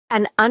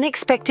An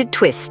unexpected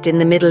twist in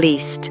the Middle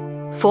East.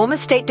 Former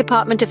State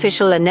Department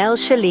official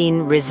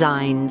Sheline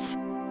resigns.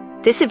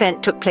 This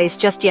event took place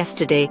just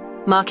yesterday,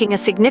 marking a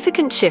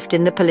significant shift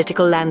in the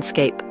political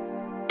landscape.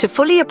 To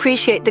fully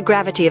appreciate the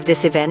gravity of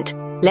this event,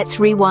 let's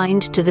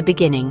rewind to the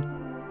beginning.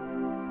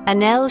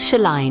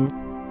 Sheline,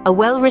 a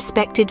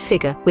well-respected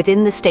figure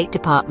within the State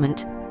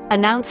Department,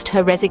 announced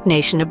her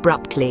resignation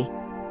abruptly.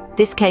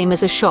 This came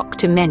as a shock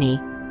to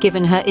many,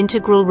 given her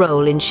integral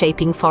role in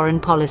shaping foreign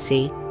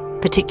policy,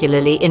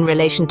 particularly in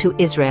relation to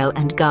Israel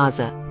and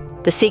Gaza.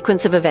 The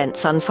sequence of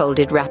events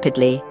unfolded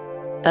rapidly.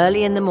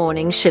 Early in the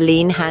morning,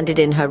 Sheline handed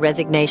in her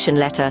resignation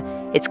letter,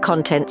 its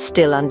contents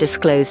still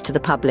undisclosed to the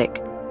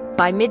public.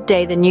 By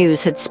midday, the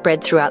news had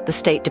spread throughout the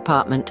State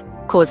Department,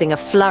 causing a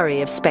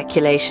flurry of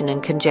speculation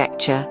and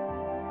conjecture.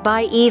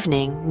 By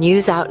evening,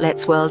 news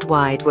outlets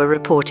worldwide were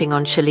reporting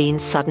on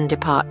Sheline's sudden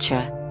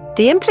departure.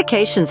 The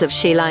implications of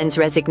Sheline's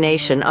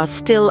resignation are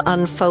still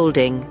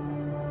unfolding.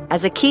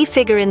 As a key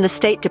figure in the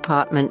State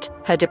Department,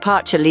 her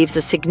departure leaves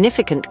a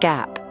significant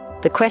gap.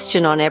 The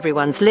question on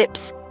everyone's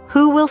lips: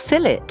 who will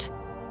fill it?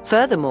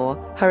 Furthermore,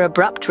 her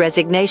abrupt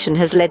resignation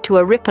has led to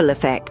a ripple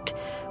effect,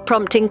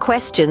 prompting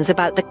questions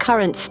about the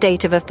current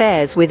state of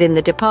affairs within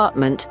the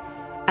department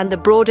and the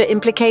broader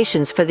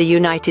implications for the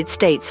United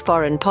States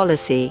foreign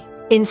policy.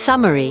 In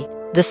summary,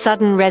 the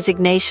sudden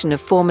resignation of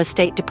former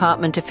State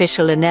Department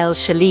official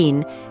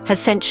Sheline has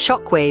sent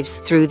shockwaves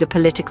through the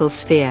political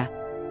sphere.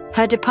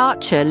 Her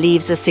departure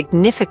leaves a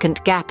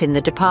significant gap in the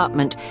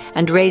department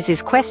and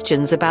raises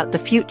questions about the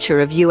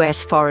future of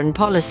U.S. foreign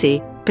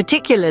policy,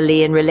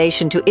 particularly in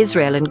relation to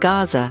Israel and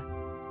Gaza.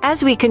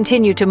 As we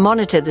continue to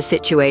monitor the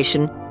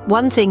situation,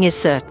 one thing is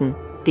certain: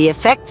 the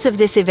effects of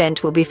this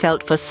event will be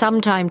felt for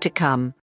some time to come.